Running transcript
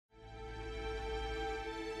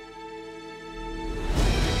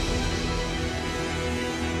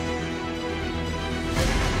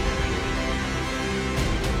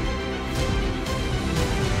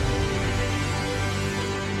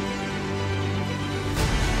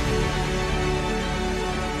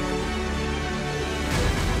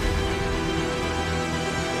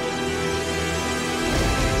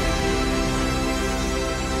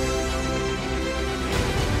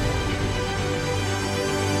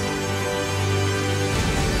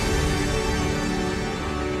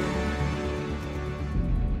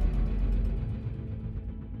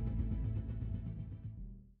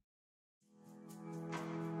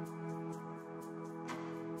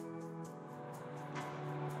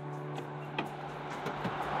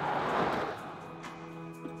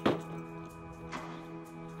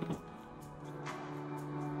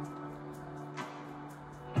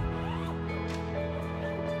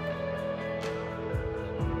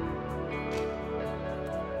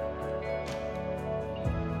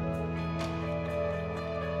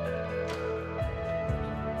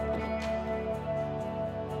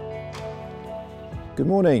Good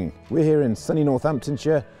morning. We're here in sunny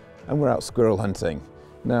Northamptonshire and we're out squirrel hunting.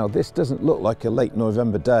 Now this doesn't look like a late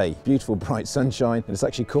November day. Beautiful bright sunshine, and it's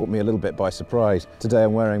actually caught me a little bit by surprise. Today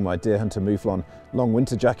I'm wearing my Deerhunter Mouflon Long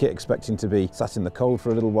Winter jacket, expecting to be sat in the cold for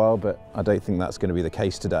a little while, but I don't think that's going to be the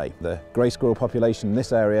case today. The grey squirrel population in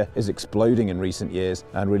this area is exploding in recent years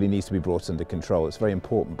and really needs to be brought under control. It's a very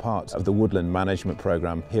important part of the woodland management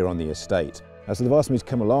programme here on the estate. So they've asked me to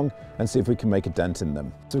come along and see if we can make a dent in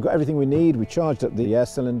them. So we've got everything we need. We charged up the air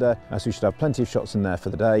cylinder, so we should have plenty of shots in there for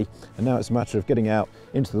the day. And now it's a matter of getting out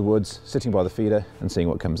into the woods, sitting by the feeder and seeing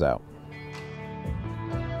what comes out.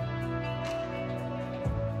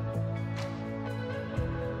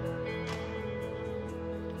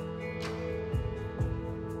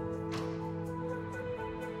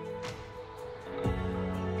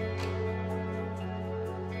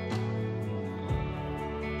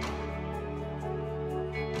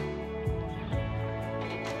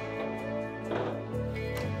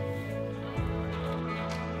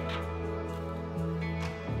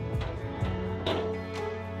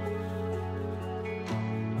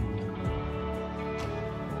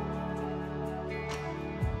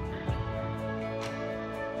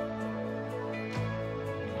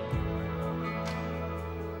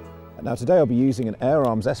 Now today I'll be using an Air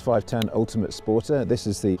Arms S510 Ultimate Sporter. This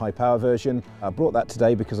is the high power version. I brought that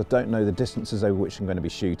today because I don't know the distances over which I'm going to be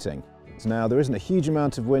shooting. Now there isn't a huge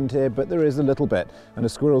amount of wind here, but there is a little bit, and a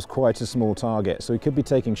squirrel's quite a small target, so we could be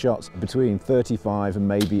taking shots between 35 and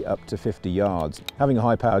maybe up to 50 yards. Having a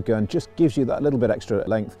high power gun just gives you that little bit extra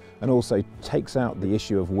length and also takes out the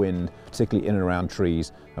issue of wind, particularly in and around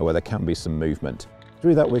trees where there can be some movement.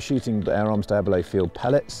 Through that we're shooting the Air Arms Down Below Field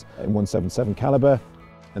pellets in 177 caliber.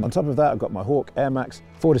 And on top of that I've got my Hawk Air Max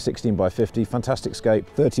 4-16x50, fantastic scope,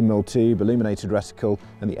 30mm tube, illuminated reticle,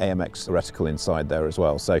 and the AMX reticle inside there as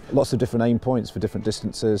well. So lots of different aim points for different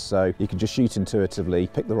distances, so you can just shoot intuitively,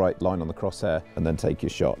 pick the right line on the crosshair and then take your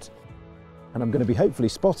shot. And I'm going to be hopefully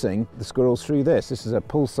spotting the squirrels through this. This is a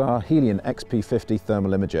Pulsar Helion XP50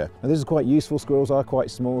 thermal imager. Now this is quite useful. Squirrels are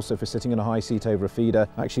quite small, so if we're sitting in a high seat over a feeder,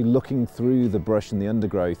 actually looking through the brush and the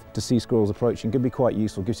undergrowth to see squirrels approaching can be quite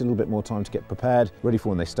useful. Gives you a little bit more time to get prepared, ready for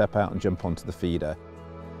when they step out and jump onto the feeder.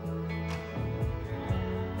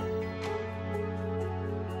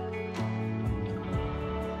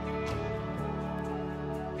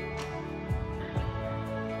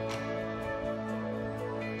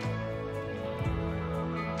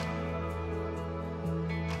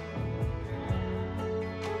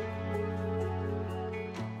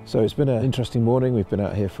 So it's been an interesting morning. We've been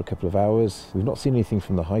out here for a couple of hours. We've not seen anything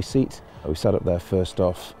from the Highseat. We sat up there first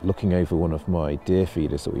off looking over one of my deer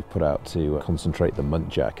feeders that we've put out to concentrate the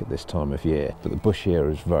muntjac at this time of year. But the bush here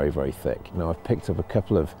is very, very thick. Now I've picked up a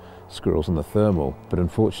couple of squirrels on the thermal, but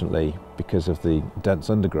unfortunately because of the dense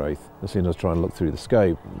undergrowth, as soon as I try and look through the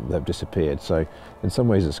scope, they've disappeared. So in some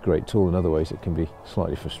ways it's a great tool, in other ways it can be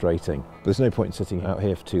slightly frustrating. But there's no point in sitting out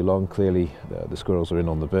here for too long. Clearly the squirrels are in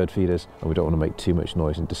on the bird feeders and we don't want to make too much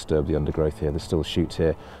noise and disturb the undergrowth here. There's still shoots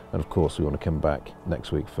here, and of course we want to come back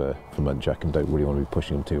next week for muntjac and don't really want to be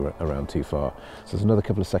pushing them around too far. So there's another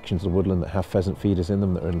couple of sections of woodland that have pheasant feeders in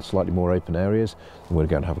them that are in slightly more open areas, and we're going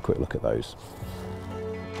to go and have a quick look at those.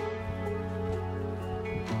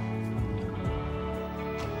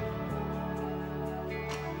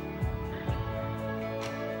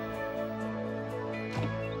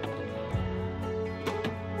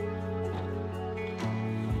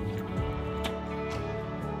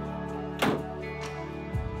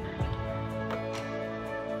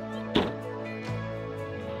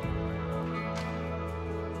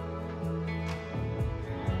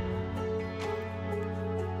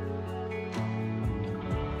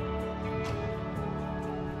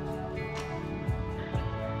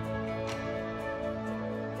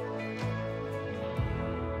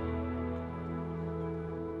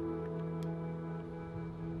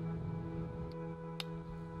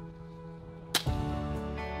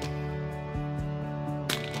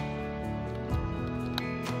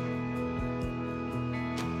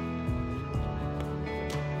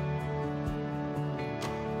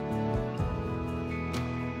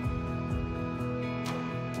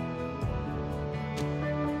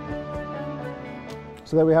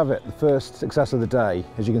 So there we have it, the first success of the day.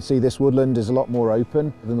 As you can see, this woodland is a lot more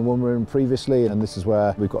open than the one we were in previously, and this is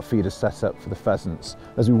where we've got feeders set up for the pheasants.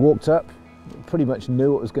 As we walked up, pretty much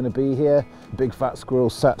knew what was going to be here. Big fat squirrel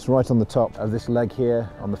sat right on the top of this leg here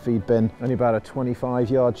on the feed bin. Only about a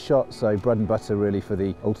 25-yard shot, so bread and butter really for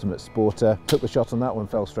the ultimate sporter. Took the shot on that one,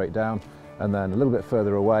 fell straight down. And then a little bit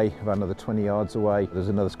further away, about another 20 yards away, there's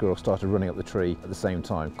another squirrel started running up the tree at the same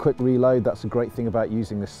time. Quick reload, that's a great thing about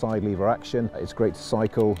using this side lever action. It's great to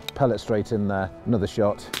cycle, pellet straight in there, another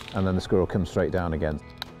shot, and then the squirrel comes straight down again.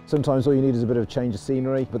 Sometimes all you need is a bit of a change of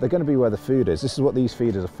scenery, but they're going to be where the food is. This is what these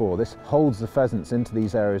feeders are for. This holds the pheasants into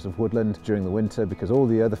these areas of woodland during the winter because all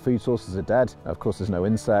the other food sources are dead. Of course, there's no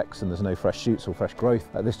insects and there's no fresh shoots or fresh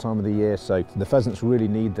growth at this time of the year, so the pheasants really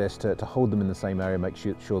need this to hold them in the same area, make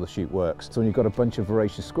sure the shoot works. So when you've got a bunch of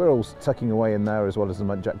voracious squirrels tucking away in there as well as the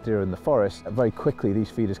muntjac deer in the forest, very quickly these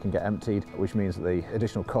feeders can get emptied, which means that the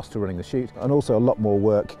additional cost of running the shoot and also a lot more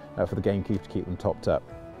work for the gamekeeper to keep them topped up.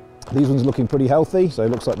 These ones are looking pretty healthy, so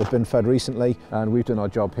it looks like they've been fed recently, and we've done our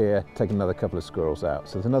job here, taking another couple of squirrels out.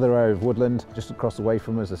 So there's another area of woodland just across the way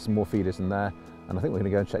from us. There's some more feeders in there, and I think we're going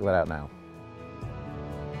to go and check that out now.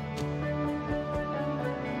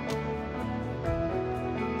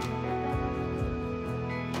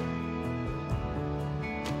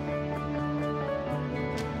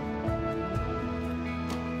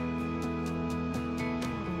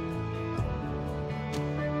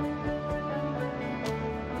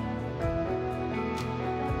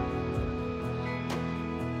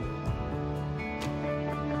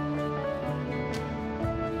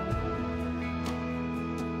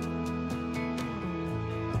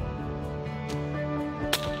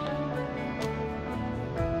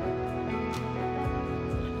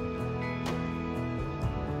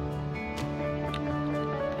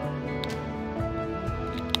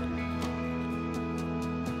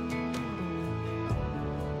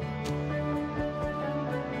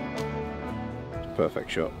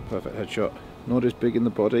 Perfect shot, perfect headshot. Not as big in the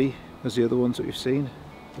body as the other ones that we've seen,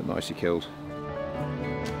 but nicely killed.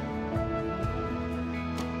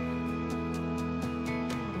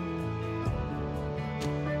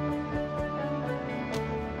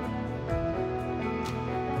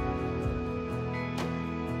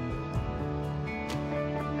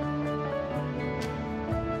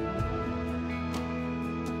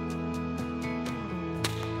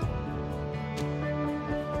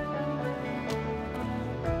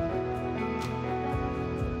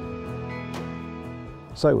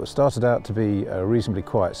 So what started out to be a reasonably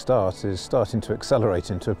quiet start is starting to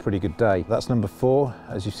accelerate into a pretty good day. That's number 4,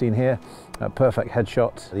 as you've seen here. A perfect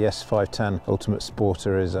headshot. The S510 Ultimate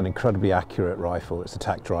Sporter is an incredibly accurate rifle. It's a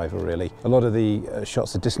tack driver, really. A lot of the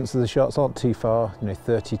shots, the distance of the shots aren't too far,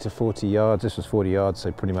 30 to 40 yards. This was 40 yards,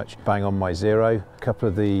 so pretty much bang on my 0. A couple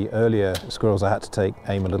of the earlier squirrels I had to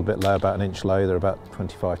aim a little bit low, about an inch low. They're about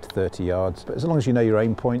 25 to 30 yards. But as long as you know your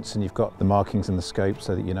aim points and you've got the markings in the scope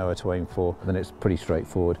so that you know where to aim for, then it's pretty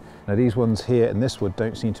straightforward. Now these ones here in this wood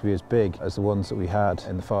don't seem to be as big as the ones that we had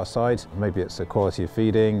in the far side. Maybe it's the quality of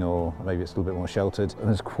feeding, or maybe it's a little bit more sheltered. And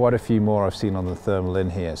there's quite a few more I've seen on the thermal in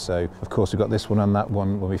here. So of course we've got this one and that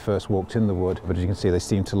one when we first walked in the wood, but as you can see they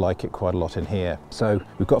seem to like it quite a lot in here. So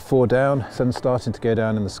we've got 4 down, sun's starting to go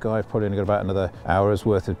down in the sky. I've probably only got about another hour's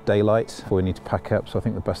worth of daylight before we need to pack up. So I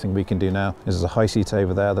think the best thing we can do now is there's a Highseat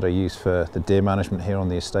over there that I use for the deer management here on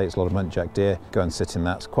the estate. It's a lot of muntjac deer. Go and sit in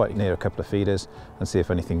that. It's quite near a couple of feeders and see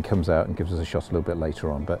if anything comes out and gives us a shot a little bit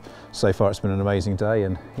later on. But so far it's been an amazing day,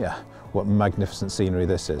 and yeah, what magnificent scenery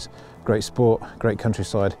this is. Great sport, great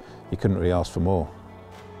countryside. You couldn't really ask for more.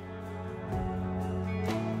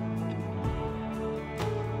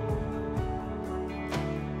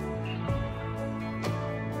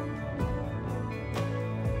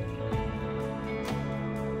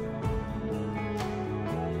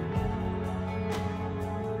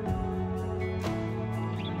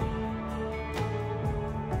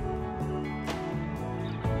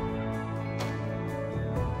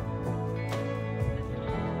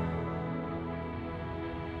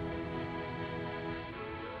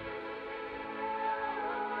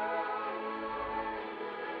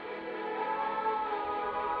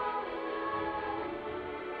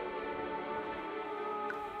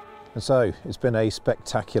 And so it's been a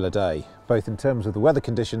spectacular day, both in terms of the weather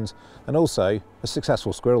conditions and also a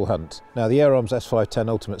successful squirrel hunt. Now the Air Arms S510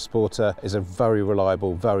 Ultimate Sporter is a very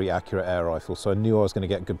reliable, very accurate air rifle, so I knew I was going to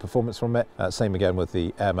get good performance from it. Same again with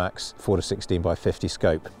the Air Max 4-16x50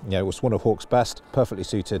 scope. It was one of Hawk's best, perfectly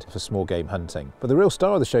suited for small game hunting. But the real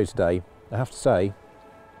star of the show today, I have to say,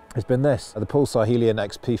 has been this, the Pulsar Helion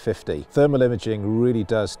XP50. Thermal imaging really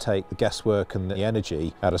does take the guesswork and the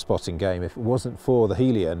energy out of spotting game. If it wasn't for the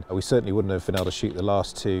Helion, we certainly wouldn't have been able to shoot the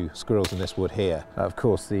last 2 squirrels in this wood here. Of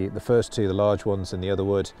course, the first 2, the large ones in the other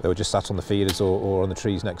wood, they were just sat on the feeders or on the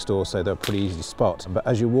trees next door, so they're pretty easy to spot. But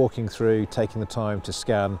as you're walking through, taking the time to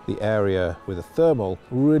scan the area with a thermal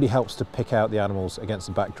really helps to pick out the animals against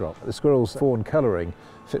the backdrop. The squirrel's fawn colouring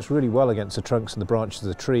fits really well against the trunks and the branches of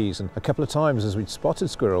the trees. And a couple of times as we'd spotted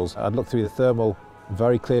squirrels, I'd look through the thermal,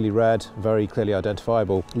 very clearly read, very clearly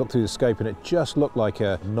identifiable, look through the scope and it just looked like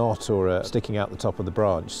a knot or a sticking out the top of the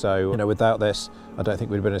branch. So, without this, I don't think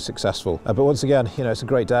we'd have been as successful. But once again, it's a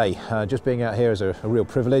great day. Just being out here is a real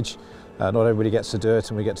privilege. Not everybody gets to do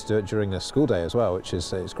it, and we get to do it during the school day as well, which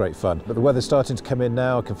is it's great fun. But the weather's starting to come in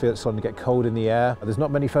now. I can feel it's starting to get cold in the air. There's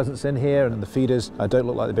not many pheasants in here, and the feeders don't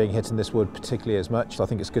look like they're being hit in this wood particularly as much. So I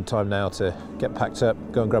think it's a good time now to get packed up,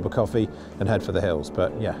 go and grab a coffee and head for the hills.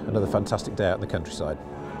 But yeah, another fantastic day out in the countryside.